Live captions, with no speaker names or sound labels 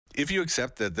if you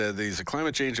accept that there's a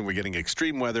climate change and we're getting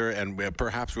extreme weather and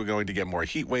perhaps we're going to get more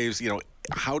heat waves,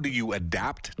 how do you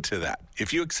adapt to that?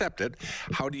 If you accept it,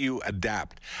 how do you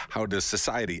adapt? How does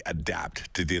society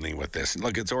adapt to dealing with this?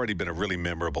 Look, it's already been a really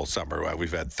memorable summer.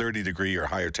 We've had 30-degree or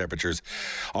higher temperatures,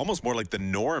 almost more like the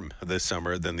norm this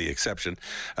summer than the exception.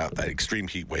 That extreme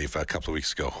heat wave a couple of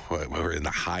weeks ago, we were in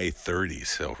the high 30s,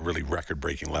 so really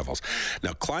record-breaking levels.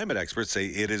 Now, climate experts say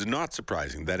it is not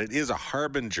surprising that it is a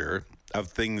harbinger of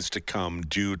things to come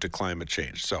due to climate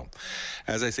change. So,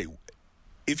 as I say,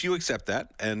 if you accept that,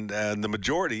 and the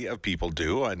majority of people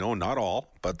do, I know not all,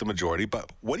 but the majority,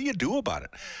 but what do you do about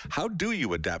it? How do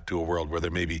you adapt to a world where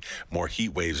there may be more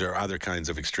heat waves or other kinds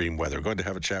of extreme weather? We're going to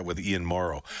have a chat with Ian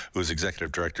Morrow, who is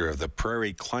Executive Director of the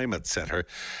Prairie Climate Center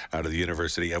out of the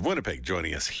University of Winnipeg,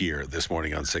 joining us here this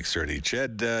morning on 6:30.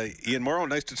 Ched, Ian Morrow,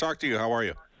 nice to talk to you. How are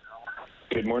you?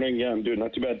 Good morning. Yeah, I'm doing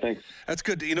not too bad, thanks. That's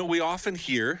good. We often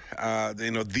hear,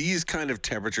 these kind of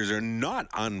temperatures are not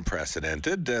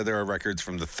unprecedented. There are records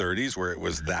from the 30s where it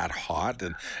was that hot,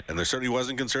 and there certainly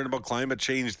wasn't concern about climate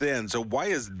change then. So why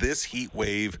is this heat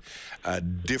wave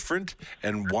different,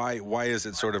 and why is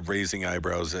it sort of raising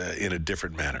eyebrows in a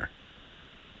different manner?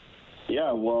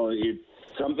 Yeah, well, it's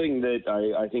something that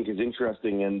I think is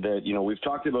interesting, and that, we've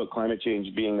talked about climate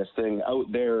change being this thing out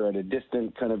there at a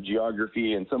distant kind of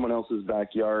geography in someone else's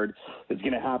backyard that's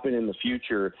going to happen in the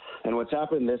future. And what's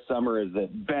happened this summer is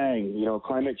that, bang,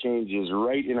 climate change is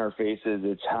right in our faces.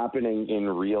 It's happening in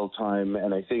real time.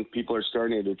 And I think people are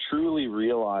starting to truly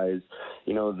realize,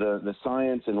 the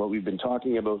science and what we've been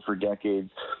talking about for decades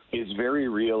is very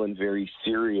real and very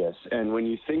serious. And when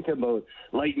you think about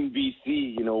Lighton,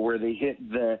 BC, where they hit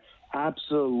the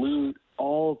absolute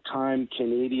all-time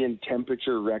Canadian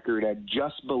temperature record at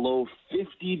just below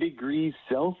 50 degrees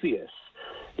Celsius.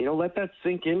 Let that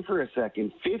sink in for a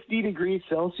second. 50 degrees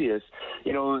Celsius.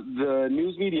 The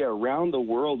news media around the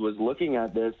world was looking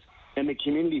at this, and the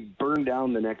community burned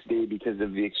down the next day because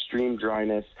of the extreme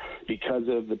dryness, because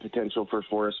of the potential for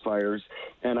forest fires.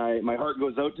 And my heart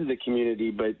goes out to the community,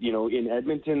 but, in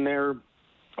Edmonton there,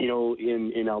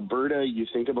 in Alberta, you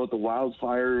think about the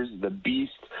wildfires, the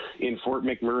beast in Fort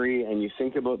McMurray, and you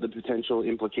think about the potential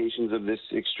implications of this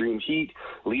extreme heat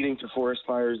leading to forest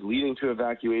fires, leading to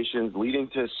evacuations, leading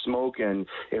to smoke and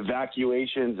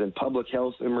evacuations and public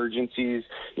health emergencies.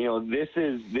 This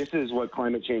is what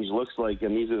climate change looks like,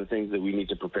 and these are the things that we need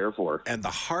to prepare for. And the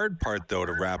hard part, though,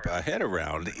 to wrap a head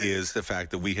around is the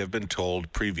fact that we have been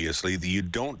told previously that you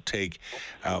don't take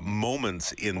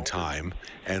moments in time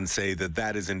and say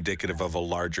that is indicative of a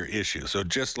larger issue. So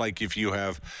just like if you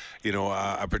have,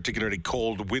 a particularly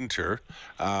cold winter,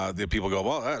 the people go,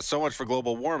 well, so much for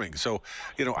global warming. So,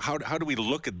 how do we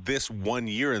look at this 1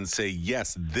 year and say,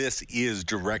 yes, this is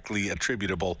directly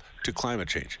attributable to climate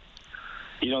change?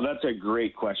 That's a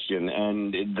great question,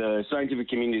 and the scientific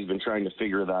community has been trying to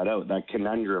figure that out, that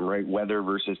conundrum, right, weather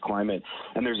versus climate.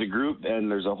 And there's a group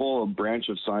and there's a whole branch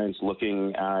of science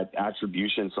looking at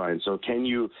attribution science. So can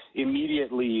you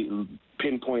immediately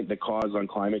pinpoint the cause on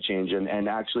climate change and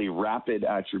actually rapid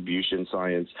attribution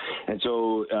science? And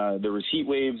so there was heat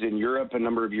waves in Europe a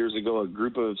number of years ago. A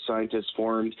group of scientists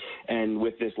formed, and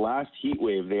with this last heat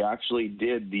wave, they actually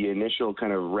did the initial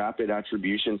kind of rapid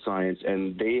attribution science,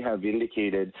 and they have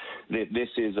indicated that this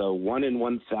is a 1 in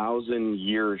 1,000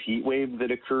 year heat wave that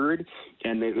occurred,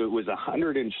 and it was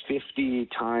 150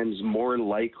 times more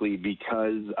likely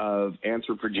because of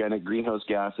anthropogenic greenhouse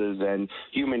gases and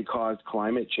human-caused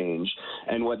climate change.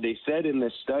 And what they said in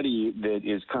this study that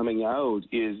is coming out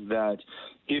is that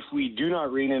if we do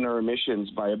not rein in our emissions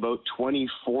by about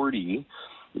 2040,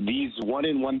 these 1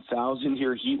 in 1,000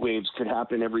 year heat waves could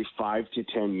happen every 5 to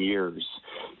 10 years.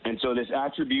 And so this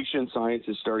attribution science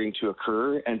is starting to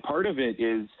occur. And part of it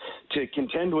is to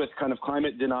contend with kind of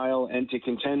climate denial and to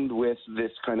contend with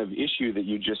this kind of issue that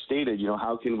you just stated.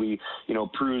 How can we,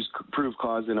 prove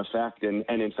cause and effect? And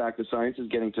in fact, the science is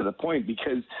getting to the point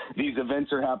because these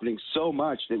events are happening so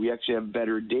much that we actually have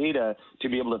better data to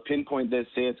be able to pinpoint this,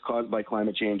 say it's caused by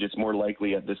climate change. It's more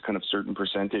likely at this kind of certain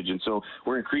percentage. And so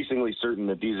we're increasingly certain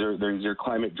that these are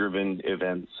climate-driven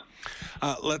events.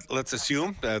 Let's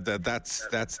assume that's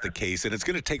the case, and it's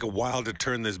going to take a while to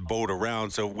turn this boat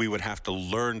around, so we would have to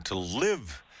learn to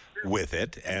live with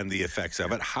it and the effects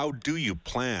of it. How do you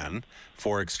plan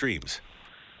for extremes?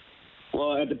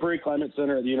 Well, at the Prairie Climate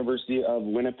Center at the University of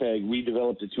Winnipeg, we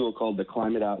developed a tool called the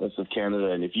Climate Atlas of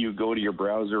Canada. And if you go to your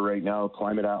browser right now,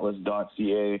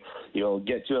 climateatlas.ca, you'll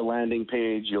get to a landing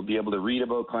page. You'll be able to read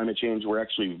about climate change. We're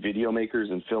actually video makers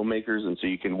and filmmakers, and so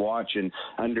you can watch and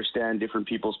understand different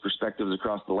people's perspectives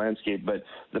across the landscape. But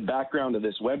the background of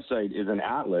this website is an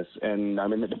atlas, and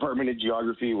I'm in the Department of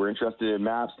Geography. We're interested in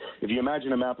maps. If you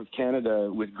imagine a map of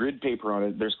Canada with grid paper on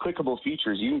it, there's clickable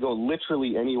features. You can go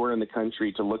literally anywhere in the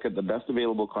country to look at the best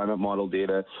available climate model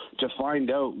data to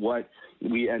find out what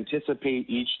we anticipate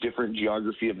each different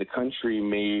geography of the country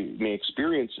may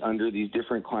experience under these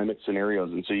different climate scenarios.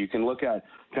 And so you can look at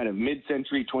kind of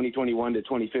mid-century 2021 to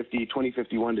 2050,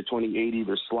 2051 to 2080.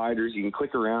 There's sliders. You can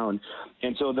click around.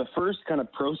 And so the first kind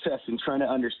of process in trying to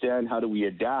understand how do we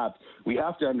adapt, we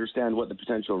have to understand what the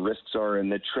potential risks are and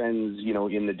the trends,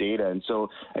 in the data. And so,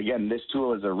 again, this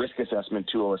tool is a risk assessment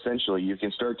tool, essentially. You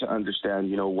can start to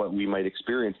understand, what we might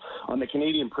experience. On the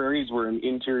Canadian prairies, we're in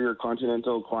interior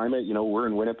continental climate. We're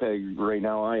in Winnipeg right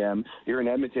now. I am. You're in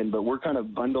Edmonton, but we're kind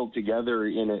of bundled together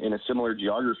in a similar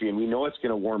geography, and we know it's going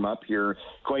to warm up here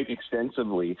quite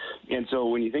extensively. And so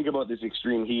when you think about this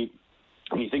extreme heat,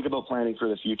 when you think about planning for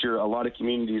the future, a lot of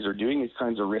communities are doing these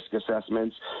kinds of risk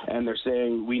assessments, and they're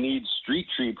saying we need street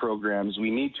tree programs. We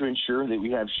need to ensure that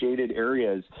we have shaded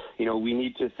areas. We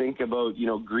need to think about,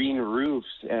 green roofs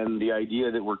and the idea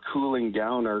that we're cooling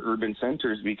down our urban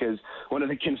centers, because one of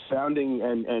the confounding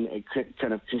and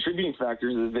kind of contributing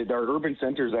factors is that our urban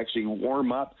centers actually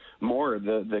warm up more.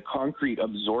 The concrete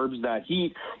absorbs that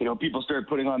heat. People start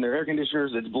putting on their air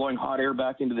conditioners. It's blowing hot air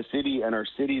back into the city, and our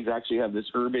cities actually have this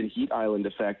urban heat island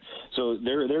effect. So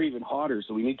they're even hotter.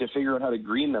 So we need to figure out how to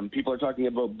green them. People are talking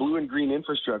about blue and green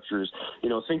infrastructures,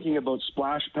 thinking about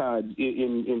splash pads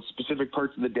in specific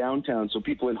parts of the downtown so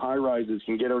people in high rises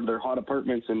can get out of their hot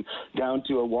apartments and down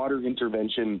to a water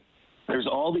intervention. There's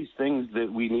all these things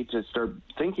that we need to start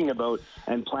thinking about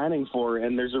and planning for,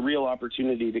 and there's a real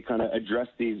opportunity to kind of address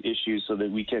these issues so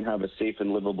that we can have a safe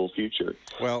and livable future.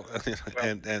 Well,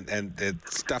 and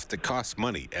it's stuff that costs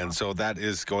money, and so that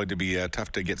is going to be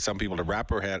tough to get some people to wrap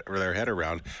their head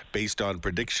around based on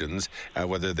predictions,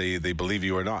 whether they believe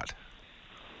you or not.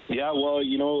 Yeah, well,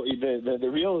 the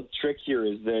real trick here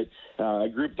is that a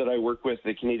group that I work with,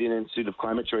 the Canadian Institute of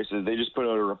Climate Choices, they just put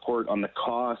out a report on the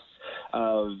costs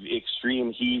of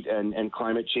extreme heat and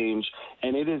climate change,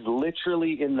 and it is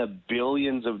literally in the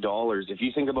billions of dollars. If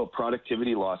you think about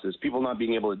productivity losses, people not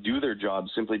being able to do their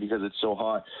jobs simply because it's so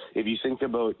hot. If you think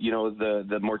about,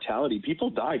 the mortality, people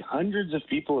died. Hundreds of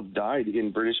people have died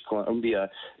in British Columbia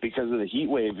because of the heat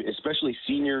wave, especially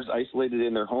seniors isolated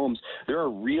in their homes. There are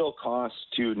real costs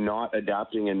to not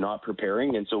adapting and not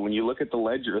preparing. And so when you look at the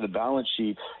ledger, the balance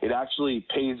sheet, it actually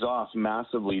pays off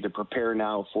massively to prepare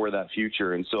now for that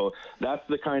future. And so that's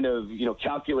the kind of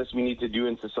calculus we need to do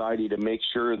in society to make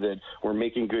sure that we're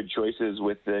making good choices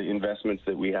with the investments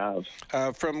that we have.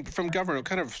 From government, what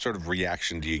kind of sort of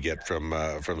reaction do you get from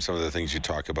some of the things you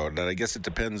talk about? And I guess it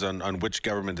depends on which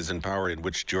government is in power in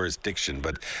which jurisdiction.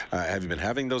 But have you been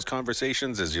having those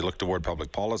conversations as you look toward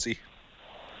public policy?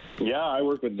 Yeah, I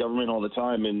work with government all the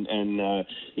time, and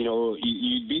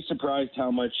you'd be surprised how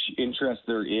much interest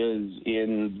there is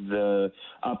in the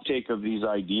uptake of these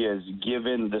ideas,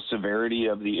 given the severity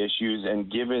of the issues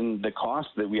and given the cost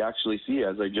that we actually see,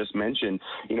 as I just mentioned.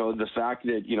 The fact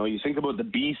that, you think about the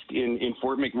beast in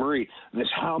Fort McMurray, this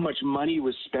how much money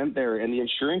was spent there, and the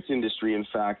insurance industry, in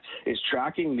fact, is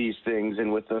tracking these things.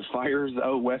 And with the fires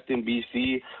out west in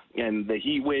BC and the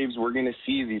heat waves, we're going to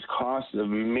see these costs of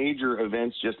major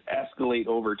events just escalate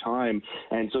over time.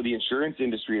 And so the insurance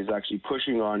industry is actually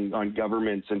pushing on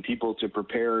governments and people to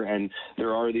prepare. And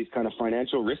there are these kind of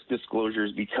financial risk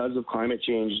disclosures because of climate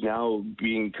change now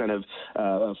being kind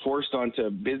of forced onto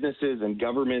businesses and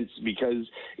governments, because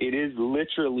it is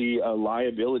literally a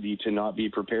liability to not be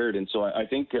prepared. And so I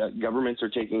think governments are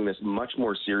taking this much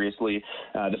more seriously.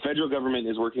 The federal government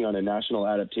is working on a national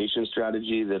adaptation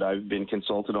strategy that I've been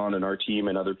consulted on, and our team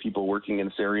and other people working in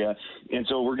this area. And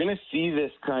so we're going to see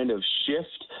this kind of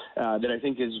shift that I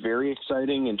think is very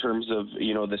exciting in terms of,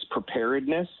 this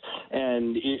preparedness.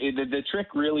 And the trick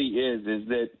really is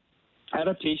that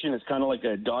adaptation is kind of like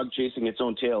a dog chasing its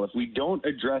own tail. If we don't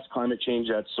address climate change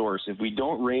at source, if we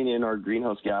don't rein in our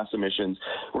greenhouse gas emissions,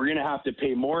 we're going to have to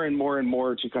pay more and more and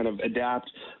more to kind of adapt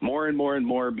more and more and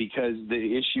more, because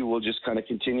the issue will just kind of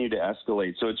continue to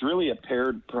escalate. So it's really a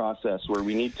paired process where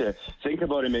we need to think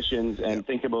about emissions and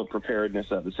think about preparedness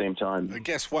at the same time.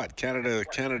 Guess what? Canada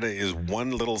is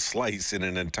one little slice in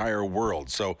an entire world.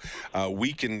 So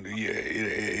we can,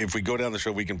 if we go down the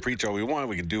show, we can preach all we want,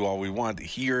 we can do all we want.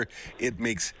 Here it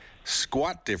makes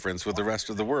squat difference with the rest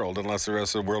of the world unless the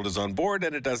rest of the world is on board,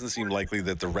 and it doesn't seem likely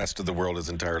that the rest of the world is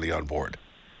entirely on board.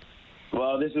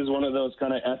 Well, this is one of those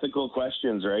kind of ethical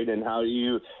questions, right? And how do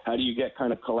you get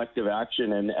kind of collective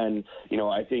action? And you know,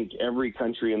 I think every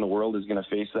country in the world is going to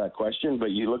face that question.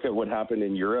 But you look at what happened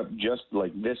in Europe just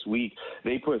like this week.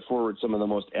 They put forward some of the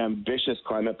most ambitious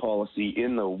climate policy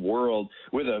in the world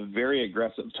with a very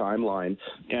aggressive timeline.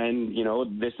 And, you know,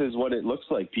 this is what it looks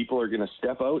like. People are going to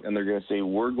step out and they're going to say,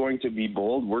 we're going to be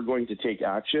bold. We're going to take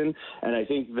action. And I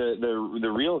think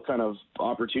the real kind of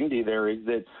opportunity there is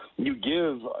that you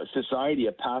give society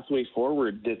a pathway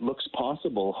forward that looks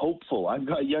possible, hopeful. I've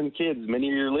got young kids. Many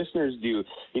of your listeners do.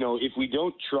 You know, if we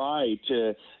don't try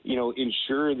to, you know,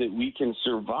 ensure that we can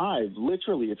survive,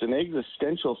 literally, it's an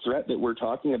existential threat that we're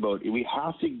talking about. We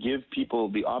have to give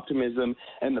people the optimism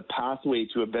and the pathway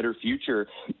to a better future.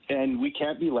 And we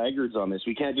can't be laggards on this.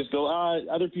 We can't just go,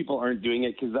 other people aren't doing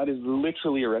it, because that is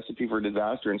literally a recipe for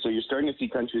disaster. And so you're starting to see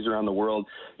countries around the world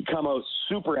come out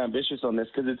super ambitious on this,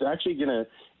 because it's actually going to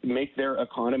make their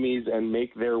economies and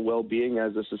make their well-being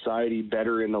as a society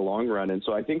better in the long run. And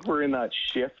so I think we're in that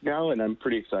shift now, and I'm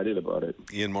pretty excited about it.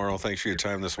 Ian Morrow, thanks for your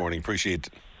time this morning. Appreciate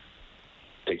it.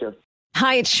 Take care.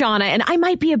 Hi, it's Shauna, and I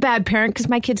might be a bad parent because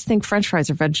my kids think French fries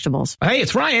are vegetables. Hey,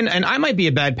 it's Ryan, and I might be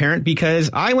a bad parent because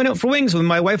I went out for wings when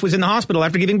my wife was in the hospital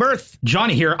after giving birth.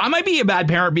 Johnny here. I might be a bad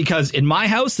parent because in my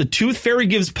house, the tooth fairy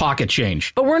gives pocket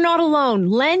change. But we're not alone.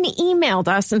 Len emailed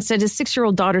us and said his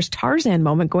 6-year-old daughter's Tarzan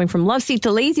moment going from love seat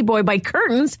to lazy boy by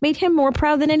curtains made him more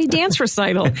proud than any dance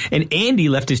recital. And Andy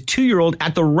left his 2-year-old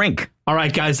at the rink. All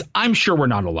right, guys, I'm sure we're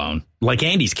not alone. Like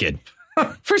Andy's kid.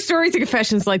 For stories and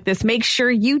confessions like this, make sure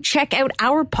you check out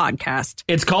our podcast.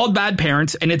 It's called Bad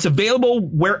Parents, and it's available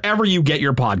wherever you get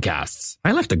your podcasts.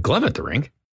 I left a glove at the rink.